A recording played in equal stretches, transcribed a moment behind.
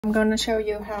I'm going to show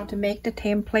you how to make the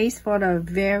templates for the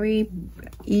very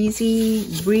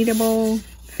easy breathable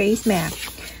face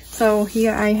mask. So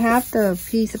here I have the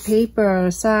piece of paper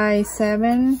size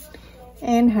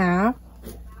 7.5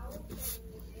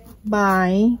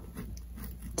 by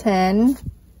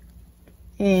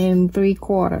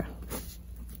 10.75.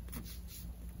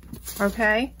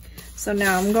 Okay, so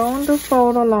now I'm going to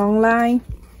fold a long line.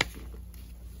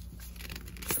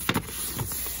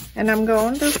 And I'm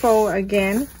going to fold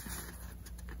again.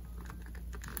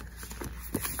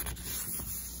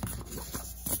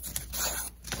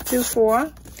 To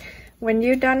 4. When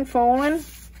you're done folding,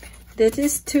 this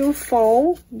is 2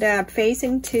 folds that are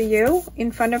facing to you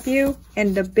in front of you,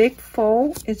 and the big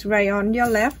fold is right on your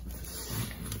left.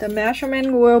 The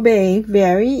measurement will be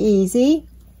very easy.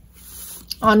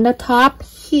 On the top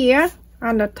here,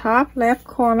 on the top left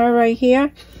corner right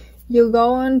here, you're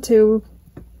going to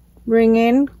bring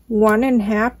in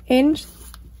 1.5 inch,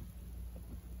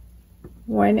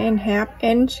 1.5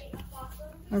 inch.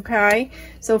 Okay,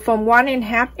 so from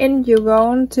 1.5 inch you're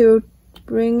going to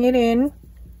bring it in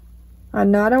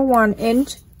another 1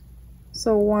 inch.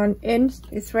 So 1 inch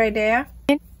is right there,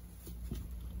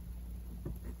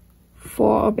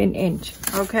 4 inch.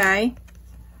 Okay,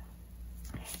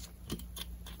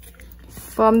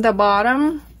 from the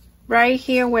bottom right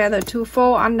here where the 2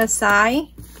 fold on the side,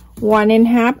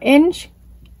 1.5 inch.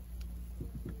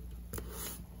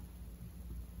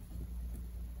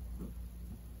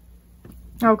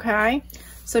 Okay,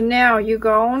 so now you're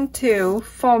going to,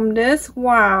 from this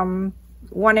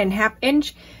 1.5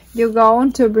 inch, you're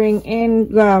going to bring in,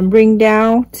 bring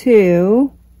down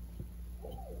to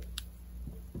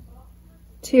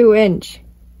 2 inch.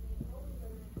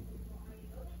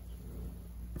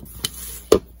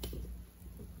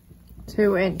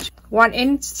 Two inch. 1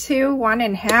 inch to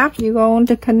 1.5. You're going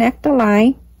to connect the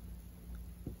line.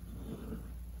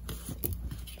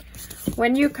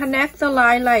 When you connect the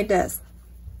line like this,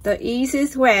 the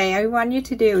easiest way I want you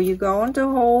to do, you're going to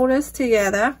hold this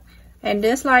together and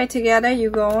this line together. You're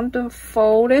going to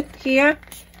fold it here,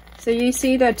 so you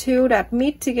see the two that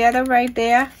meet together right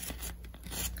there.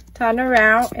 Turn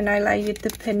around, and I like you to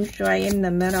pinch right in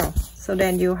the middle, so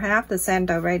then you have the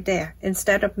center right there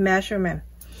instead of measurement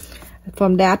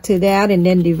from that to that and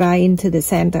then divide into the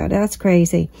center. That's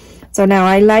crazy. So now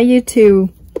I like you to,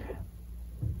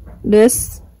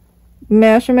 this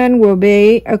measurement will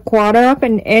be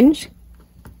 1/4 inch.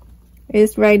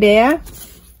 It's right there,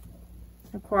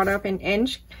 1/4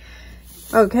 inch.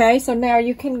 Okay, so now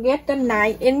you can get the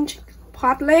 9-inch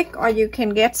pot leg, or you can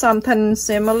get something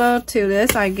similar to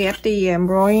this. I get the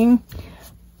embroidering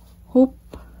hoop.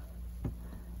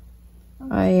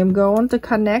 I am going to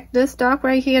connect this stuff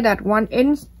right here, that 1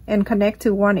 inch, and connect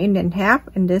to 1.5 inch,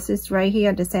 and this is right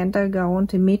here, the center going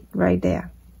to meet right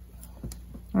there.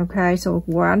 Okay, so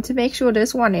want to make sure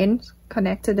this 1 inch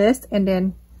connect to this, and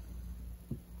then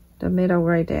the middle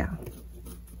right there,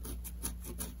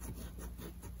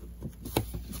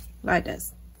 like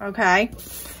this. Okay,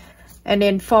 and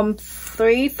then from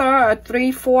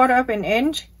 3/4 of an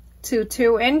inch to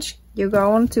 2 inch, you're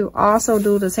going to also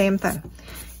do the same thing.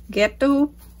 Get the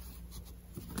hoop,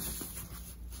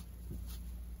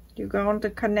 you're going to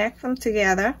connect them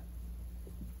together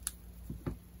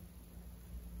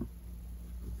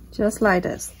just like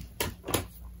this.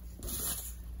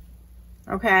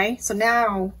 Okay, so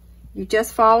now you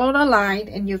just follow the line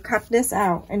and you cut this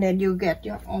out, and then you get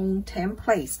your own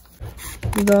template.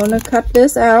 You're going to cut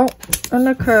this out on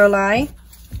the curl line,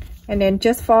 and then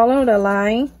just follow the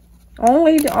line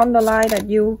only on the line that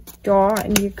you draw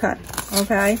and you cut.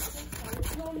 Okay,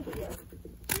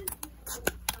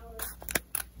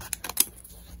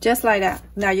 just like that.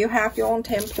 Now you have your own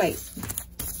template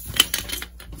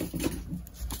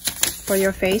for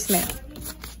your face mask.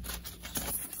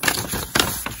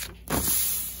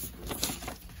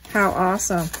 How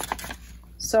awesome.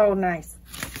 So nice.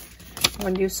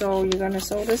 When you sew, you're gonna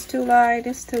sew this 2 line,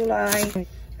 this 2 line.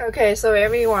 Okay, so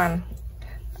everyone,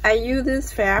 I use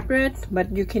this fabric,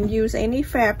 but you can use any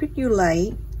fabric you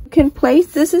like. You can place,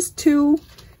 this is two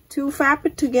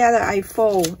fabric together. I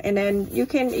fold, and then you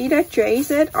can either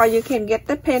trace it, or you can get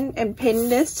the pin and pin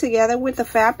this together with the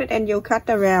fabric, and you'll cut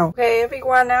around. Okay,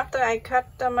 everyone, after I cut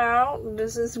them out,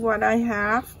 this is what I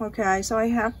have. Okay, so I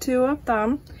have 2 of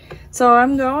them. So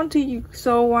I'm going to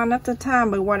sew one at a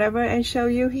time, but whatever I show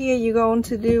you here, you're going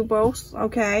to do both.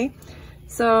 Okay,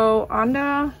 so on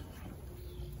the,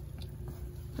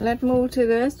 let's move to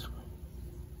this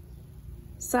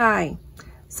side.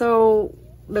 So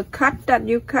the cut that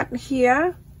you cut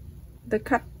here, the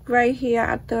cut right here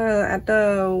at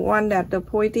the one that the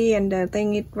pointy and the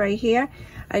thing it right here,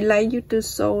 I like you to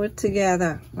sew it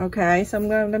together. Okay, so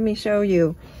let me show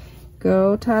you.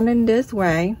 Go turn in this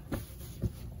way.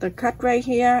 The cut right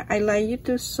here, I like you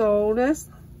to sew this,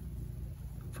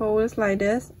 fold this like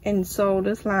this, and sew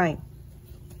this line.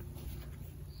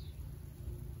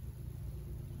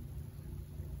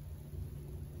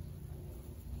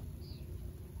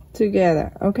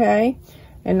 Together, okay?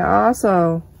 And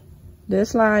also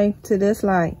this line to this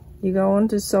line, you're going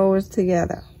to sew it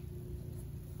together.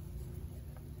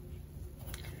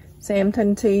 Same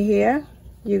thing to here,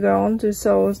 you're going to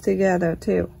sew it together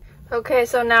too. Okay,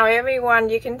 so now everyone,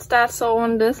 you can start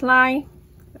sewing this line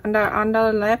on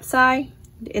the left side,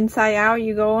 inside out.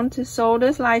 You're going to sew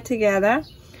this line together.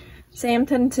 Same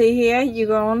thing to here, you're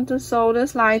going to sew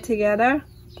this line together.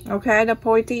 Okay, the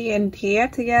pointy and here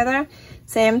together.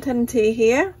 Same thing to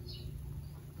here.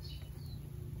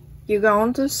 You're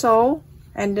going to sew,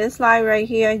 and this line right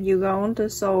here, you're going to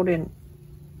sew in.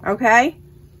 Okay?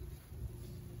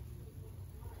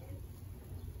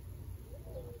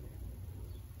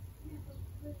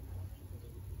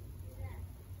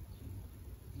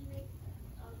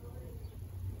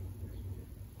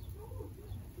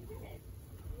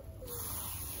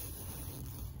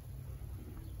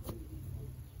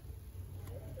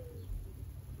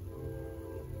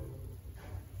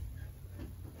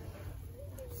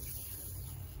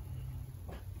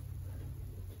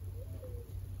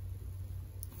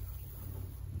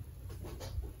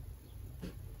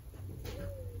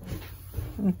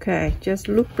 Okay, just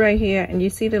look right here, and you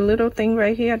see the little thing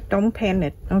right here, don't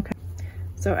panic. Okay,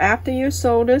 so after you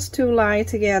sew this two lines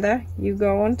together, you're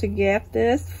going to get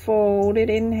this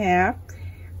folded in half,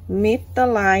 meet the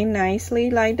line nicely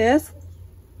like this.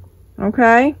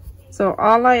 Okay, so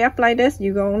all the way up like this,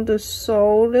 you're going to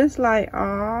sew this line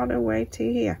all the way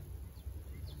to here.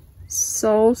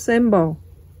 So simple.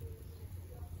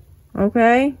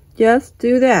 Okay, just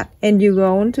do that, and you're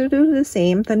going to do the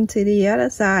same thing to the other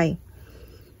side.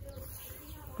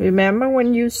 Remember,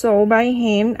 when you sew by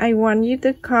hand, I want you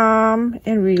to calm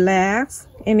and relax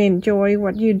and enjoy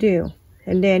what you do.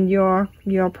 And then your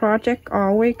project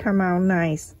always come out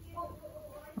nice.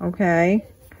 Okay?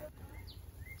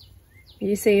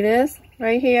 You see this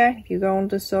right here? You're going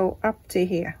to sew up to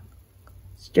here.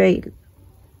 Straight.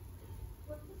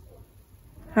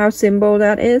 How simple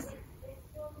that is?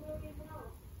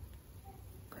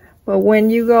 But when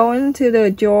you go into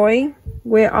the joint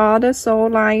where all the sew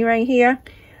line right here,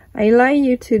 I like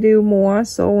you to do more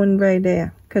sewing right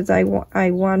there, because I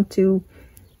want to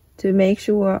make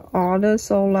sure all the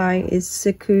sew line is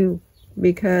secure,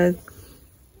 because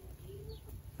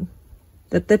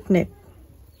the thickness.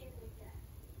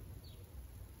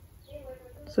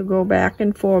 So go back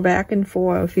and forth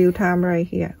a few times right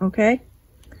here. Okay,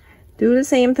 do the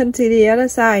same thing to the other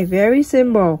side. Very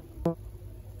simple.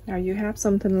 Now you have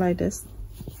something like this.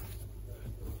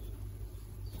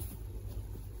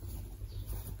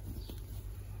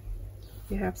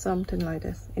 You have something like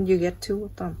this, and you get two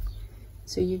of them.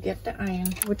 So you get the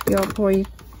iron with your point,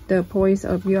 the points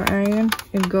of your iron,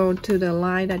 and go to the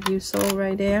line that you sew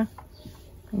right there.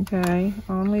 Okay,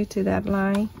 only to that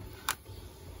line,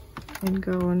 and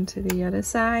go into the other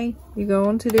side. You're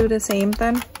going to do the same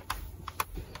thing.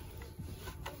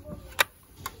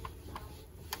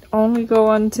 Only go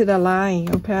onto the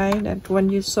line, okay? That when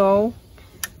you sew,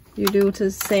 you do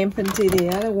the same thing to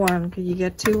the other one, because you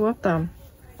get two of them.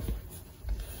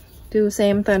 Do the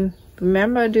same thing.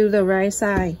 Remember, do the right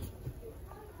side.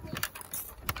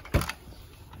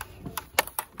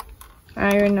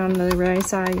 Iron on the right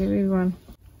side, everyone.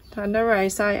 Turn the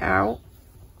right side out,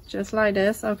 just like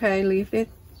this. Okay, leave it.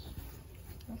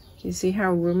 You see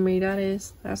how roomy that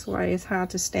is? That's why it's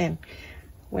hard to stand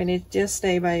when it just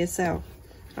stay by itself.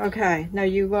 Okay, now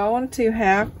you're going to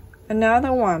have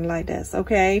another one like this,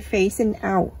 okay, facing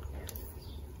out.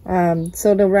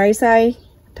 So the right side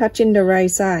touching the right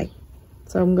side.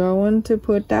 So I'm going to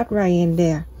put that right in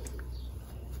there.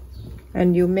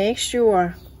 And you make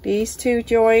sure these two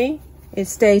joints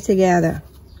stay together.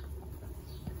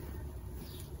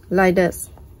 Like this.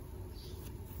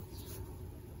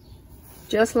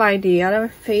 Just like the other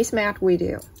face mat we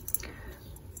do.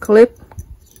 Clip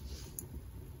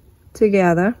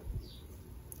together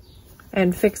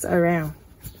and fix around.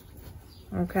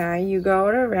 Okay, you go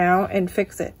around and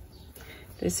fix it.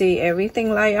 To see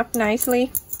everything line up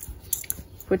nicely,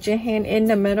 put your hand in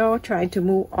the middle, try to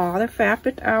move all the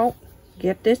fabric out.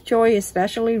 Get this joint,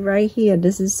 especially right here.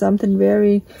 This is something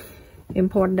very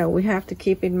important that we have to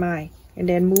keep in mind. And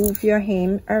then move your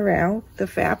hand around the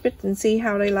fabric and see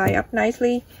how they line up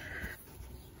nicely.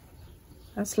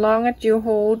 As long as you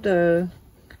hold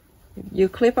you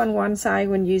clip on one side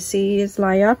when you see it's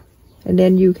line up, and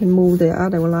then you can move the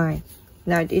other line.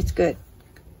 Now it's good.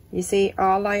 You see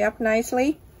all line up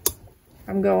nicely.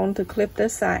 I'm going to clip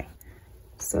this side.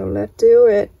 So let's do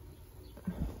it.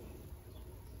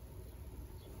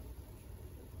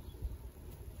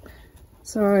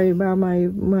 Sorry about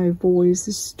my voice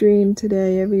is strained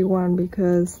today, everyone,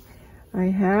 because I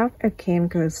have a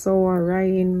canker sore right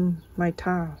in my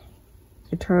tongue.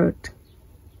 It hurt.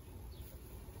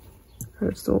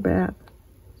 Hurts so bad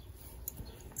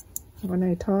when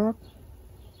I talk.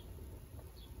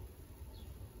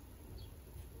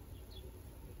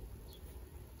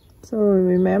 So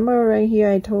remember right here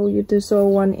I told you to sew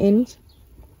 1 inch,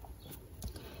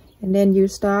 and then you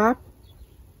stop.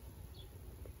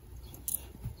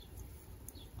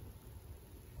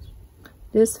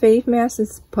 This face mask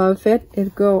is perfect.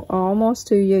 It goes almost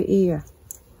to your ear.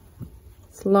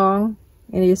 It's long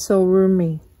and it's so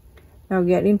roomy. Now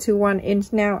getting to 1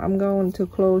 inch now, I'm going to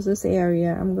close this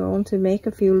area. I'm going to make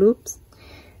a few loops,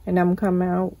 and I'm come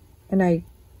out and I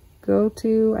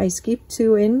skip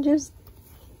 2 inches,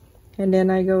 and then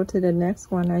I go to the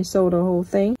next one. I sew the whole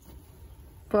thing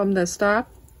from the stop,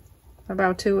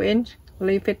 about 2 inch,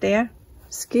 leave it there,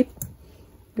 skip,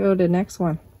 go to the next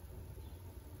one.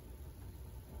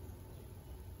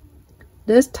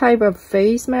 This type of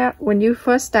face mask, when you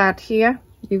first start here,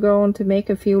 you're going to make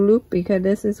a few loops, because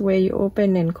this is where you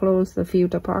open and close the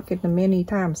filter pocket many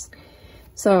times.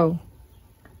 So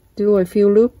do a few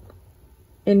loops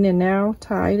in and out,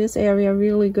 tie this area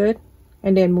really good,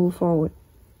 and then move forward.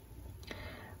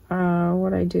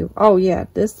 What I do? Oh yeah,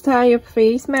 this type of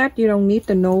face mask, you don't need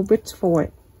the no bridge for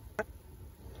it,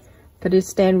 because it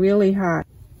stands really hard.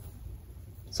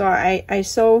 So I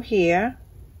sew here.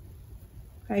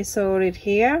 I sewed it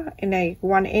here in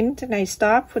 1 inch, and I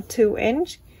stop for 2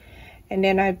 inch, and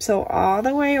then I sew all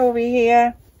the way over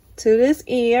here to this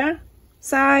ear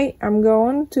side. I'm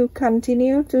going to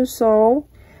continue to sew.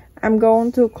 I'm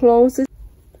going to close this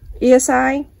ear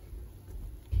side,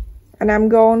 and I'm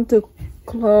going to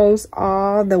close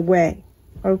all the way.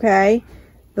 Okay,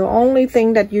 the only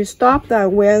thing that you stop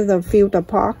that where the filter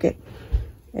pocket,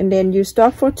 and then you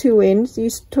stop for 2 inch. You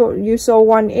sew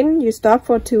 1 inch, you stop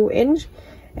for 2 inch,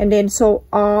 and then sew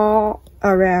all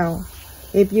around.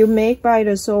 If you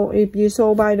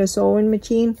sew by the sewing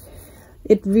machine,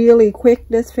 it really quick,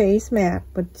 this face mask,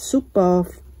 but super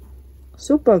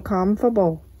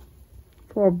comfortable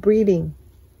for breathing.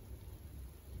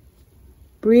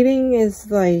 Breathing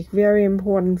is like very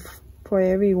important for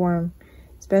everyone,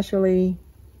 especially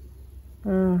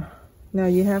now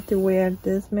you have to wear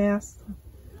this mask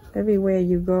everywhere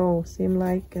you go, seem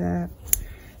like that.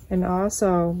 And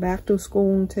also back to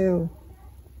school too.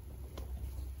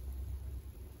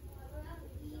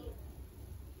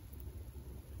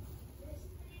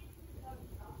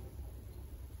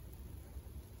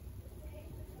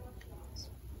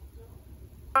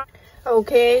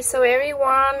 Okay, so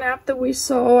everyone, after we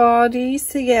sew all these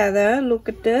together, look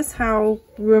at this, how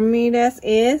roomy this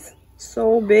is.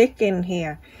 So big in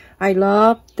here. I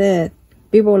love that.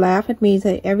 People laugh at me and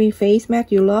say, every face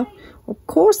mask you love? Of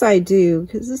course I do,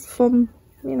 because it's from,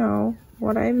 you know,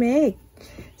 what I make.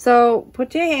 So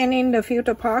put your hand in the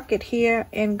filter pocket here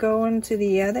and go into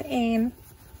the other end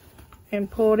and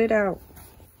pull it out.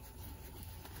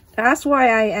 That's why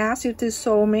I asked you to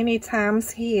sew many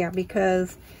times here,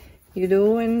 because you're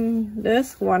doing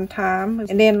this one time,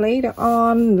 and then later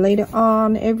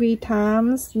on, every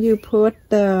time you put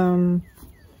the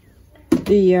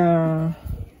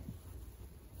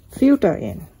filter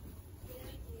in.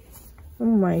 Oh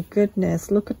my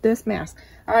goodness, look at this mess.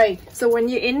 Alright, so when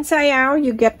you're inside out,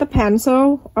 you get the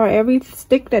pencil or every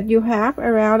stick that you have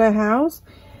around the house.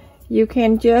 You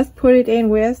can just put it in.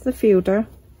 Where's the filter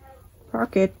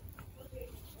pocket?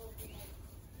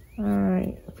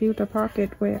 Alright, filter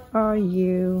pocket, where are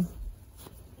you?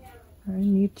 I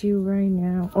need you right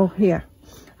now. Oh, here.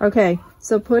 Okay,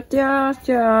 so put your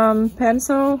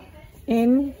pencil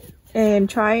in and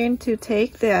trying to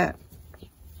take the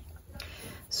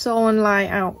sewing line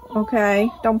out. Okay,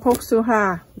 don't poke too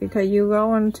hard, because you're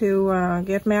going to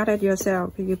get mad at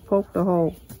yourself if you poke the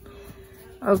hole.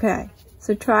 Okay,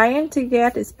 so trying to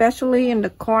get, especially in the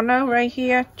corner right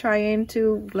here, trying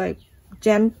to like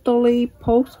gently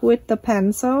poke with the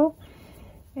pencil,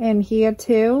 and here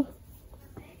too.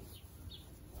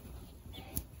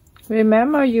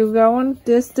 Remember, you're going,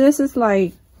 this is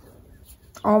like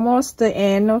almost the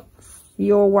end of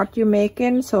what you're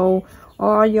making, so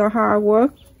all your hard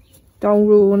work, don't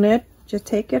ruin it. Just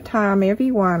take your time,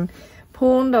 everyone.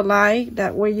 Pull the line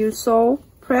that way you sew,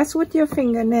 press with your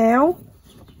fingernail,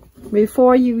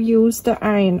 before you use the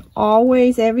iron,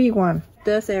 always everyone.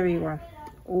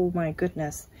 Oh my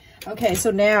goodness. Okay,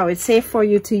 so now it's safe for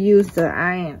you to use the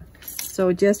iron.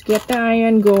 So just get the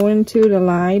iron, go into the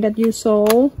line that you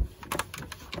sew.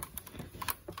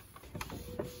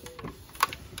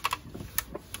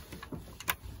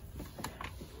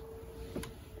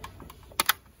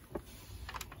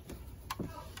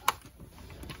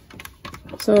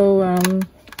 So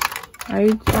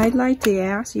I'd like to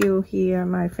ask you here,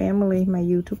 my family, my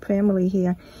YouTube family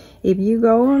here, if you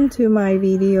go into my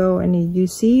video and you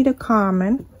see the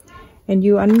comment and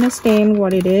you understand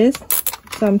what it is,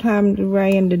 sometimes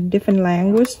write in the different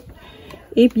language.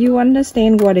 If you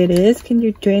understand what it is, can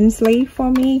you translate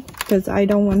for me? Because I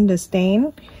don't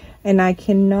understand and I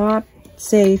cannot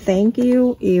say thank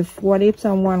you what if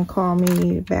someone call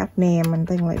me bad name and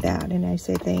things like that and I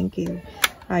say thank you.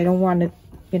 I don't want to,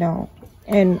 you know,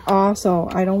 and also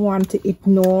I don't want to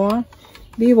ignore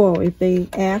people if they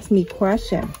ask me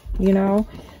question, you know.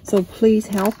 So please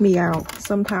help me out.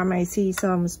 Sometimes I see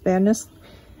some Spanish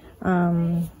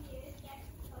comment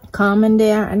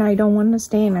there and I don't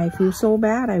understand. I feel so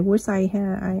bad. I wish I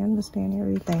understand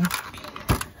everything.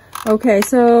 Okay,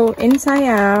 so inside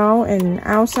out and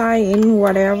outside in,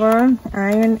 whatever,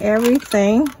 iron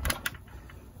everything.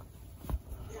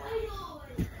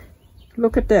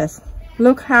 Look at this.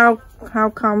 Look how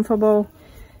comfortable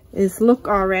it look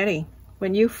already.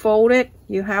 When you fold it,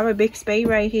 you have a big space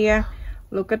right here.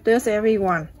 Look at this,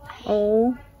 everyone.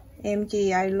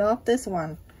 OMG, I love this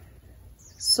one.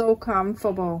 So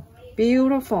comfortable,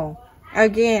 beautiful.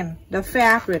 Again, the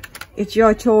fabric, it's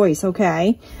your choice,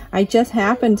 okay? I just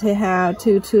happen to have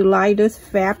to like this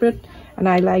fabric and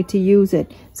I like to use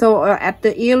it. So at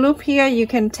the ear loop here, you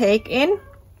can take in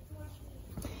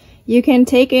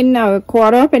a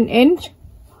 1/4 of an inch.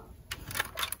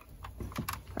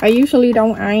 I usually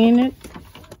don't iron it.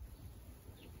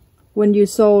 When you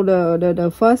sew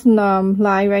the first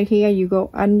line right here, you go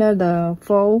under the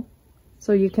fold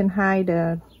so you can hide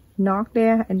the knot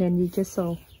there, and then you just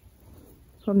sew.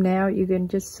 From now you can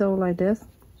just sew like this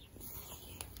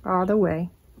all the way.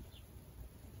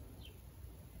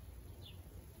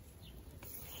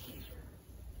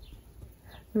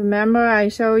 Remember I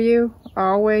show you,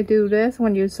 always do this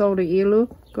when you sew the ear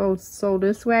loop. Go sew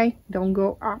this way, don't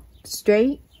go up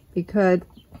straight, because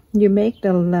you make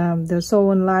the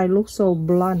sewing line look so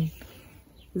blunt.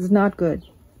 It's not good.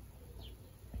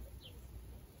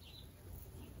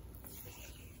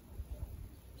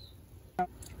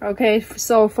 Okay,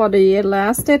 so for the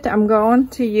elastic, I'm going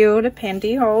to use the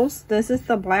pantyhose. This is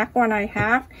the black one I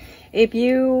have. If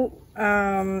you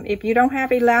don't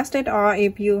have elastic, or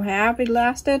if you have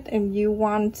elastic and you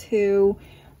want to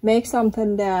make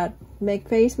something that make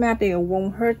face mask, it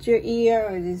won't hurt your ear,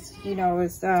 or it's, you know,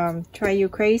 it's drive you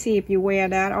crazy if you wear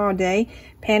that all day,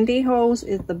 pantyhose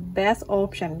is the best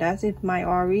option. That is my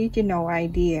original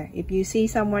idea. If you see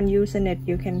someone using it,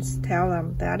 you can tell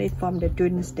them that is from the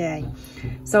Twins Day.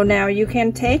 So now you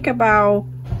can take about,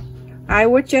 I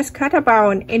would just cut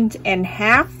about 1.5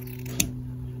 inches.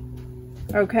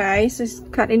 Okay, so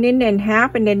cut 1.5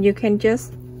 inches, and then you can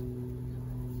just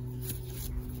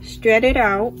stretch it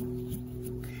out.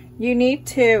 You need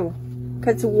 2,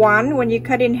 because 1, when you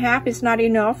cut in half, is not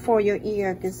enough for your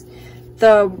ear. Because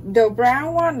the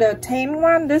brown one, the tan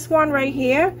one, this one right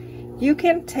here, you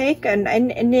can take an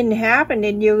 1.5 inches, and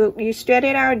then you stretch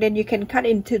it out, and then you can cut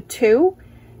into 2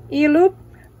 ear loop.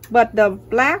 But the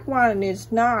black one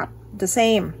is not the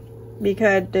same,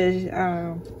 because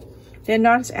they're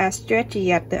not as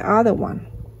stretchy as the other one.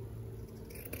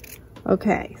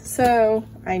 Okay, so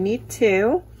I need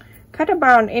to cut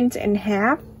about 1.5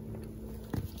 inches.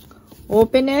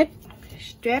 Open it,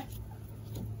 stretch.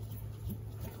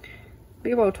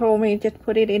 People told me just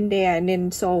put it in there and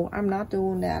then sew. I'm not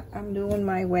doing that. I'm doing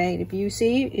my way. If you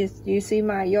see,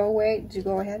 your way, you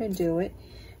go ahead and do it.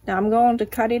 Now I'm going to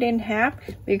cut it in half,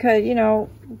 because, you know,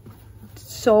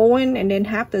 sewing and then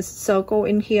have the circle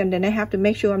in here, and then I have to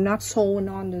make sure I'm not sewing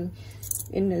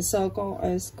in the circle.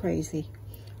 It's crazy.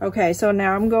 Okay, so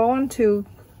now I'm going to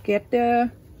get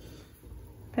the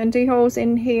pantyhose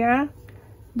in here.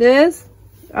 This,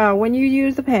 when you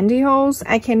use the pantyhose,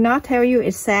 I cannot tell you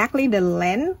exactly the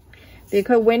length,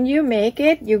 because when you make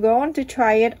it, you're going to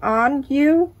try it on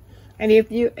you, and if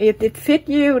it fit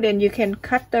you, then you can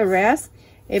cut the rest.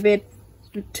 If it's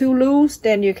too loose,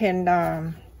 then you can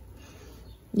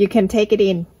take it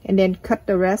in and then cut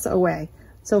the rest away.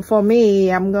 So for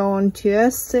me, I'm going to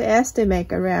just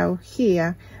estimate around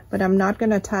here, but I'm not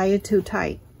gonna tie it too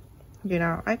tight. You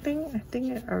know, I think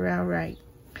around right.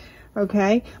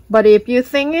 Okay, but if you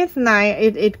think it's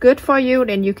nice, it's good for you,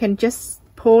 then you can just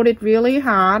pull it really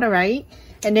hard, all right?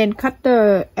 And then cut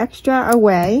the extra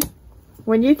away.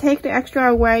 When you take the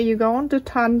extra away, you're going to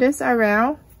turn this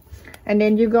around. And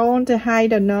then you're going to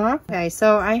hide the knot. Okay,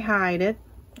 so I hide it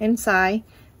inside.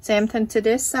 Same thing to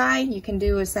this side. You can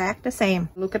do exact the same.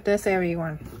 Look at this,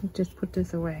 everyone. Just put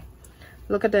this away.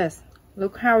 Look at this.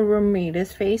 Look how roomy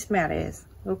this face mat is.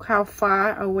 Look how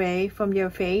far away from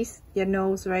your face, your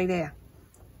nose right there.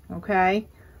 Okay?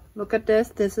 Look at this.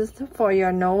 This is for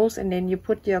your nose, and then you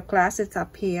put your glasses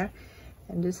up here.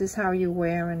 And this is how you're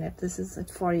wearing it. This is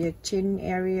for your chin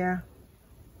area.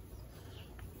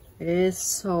 It is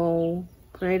so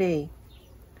pretty.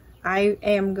 I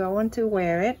am going to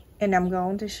wear it, and I'm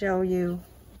going to show you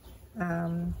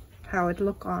how it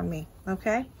look on me.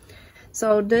 Okay?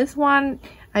 So this one,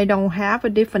 I don't have a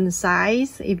different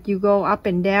size if you go up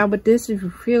and down, but this is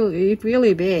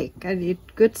really big, and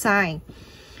it's good sign.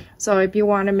 So if you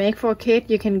want to make for a kid,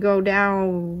 you can go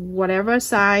down whatever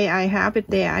size. I have it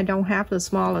there. I don't have the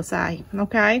smaller size.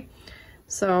 Okay?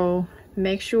 So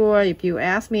make sure if you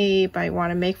ask me if I want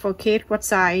to make for a kid, what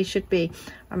size it should be.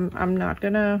 I'm not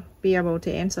gonna be able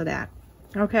to answer that.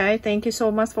 Okay? Thank you so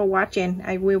much for watching.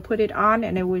 I will put it on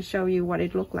and I will show you what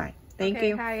it look like. Thank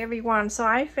you. Hi everyone. So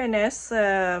I finished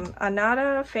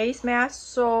another face mask.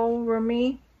 So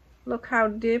roomy. Look how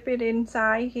deep it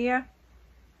inside here.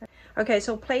 Okay,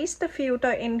 so place the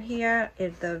filter in here.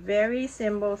 It's a very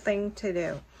simple thing to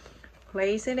do.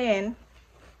 Place it in.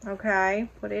 Okay,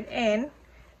 put it in.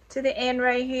 To the end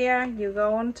right here, you're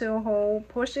going to hold,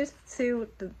 push it to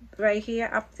the, right here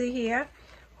up to here.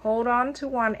 Hold on to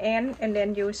one end and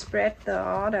then you spread the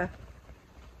other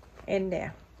in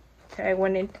there. Okay,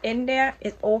 when it's in there,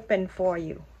 it's open for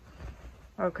you.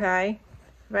 Okay,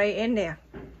 right in there.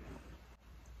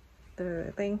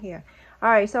 The thing here.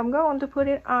 Alright, so I'm going to put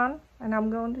it on and I'm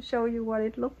going to show you what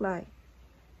it looked like.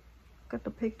 Look at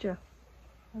the picture.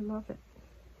 I love it.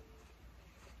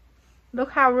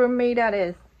 Look how roomy that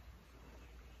is.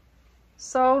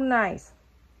 So nice.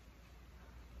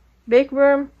 Big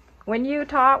room. When you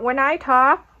talk, when I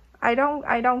talk, I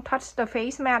don't touch the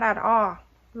face mat at all.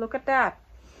 Look at that.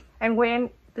 And when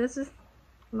this is,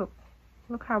 look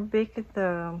how big is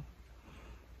the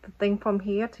thing from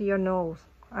here to your nose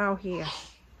out here.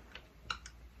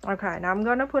 Okay, now I'm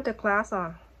gonna put the glass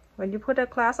on. When you put the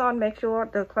glass on, make sure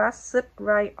the glass sit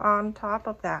right on top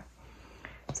of that.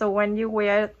 So when you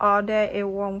wear it all day, it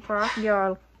won't fog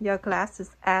your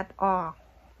glasses at all.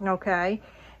 Okay,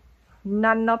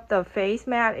 none of the face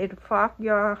mat it fog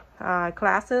your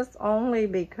glasses only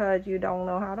because you don't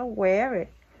know how to wear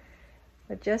it.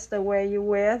 But just the way you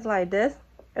wear it like this,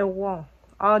 it won't.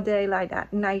 All day like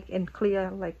that, nice and clear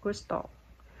like crystal.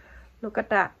 Look at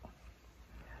that.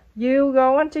 You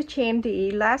going to change the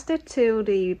elastic to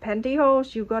the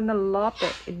pantyhose, you're gonna love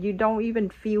it. You don't even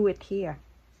feel it here.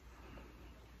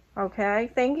 Okay,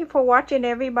 thank you for watching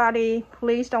everybody.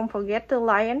 Please don't forget to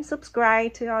like and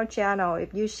subscribe to our channel.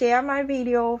 If you share my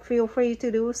video, feel free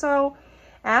to do so.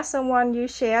 Ask someone you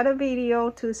share the video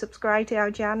to subscribe to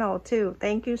our channel too.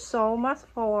 Thank you so much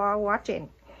for watching.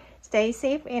 Stay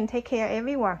safe and take care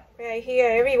everyone. Right here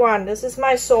everyone, this is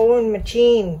my sewing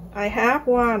machine. I have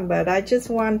one, but I just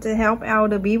want to help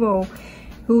out the people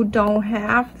who don't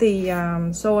have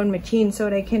the sewing machine so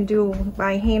they can do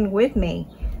by hand with me.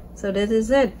 So this is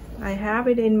it. I have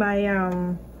it in my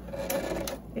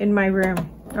room.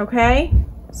 Okay,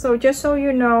 so just so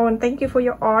you know, and thank you for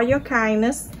all your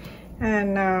kindness,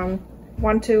 and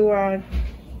want to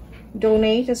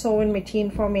donate a sewing machine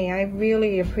for me. I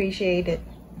really appreciate it.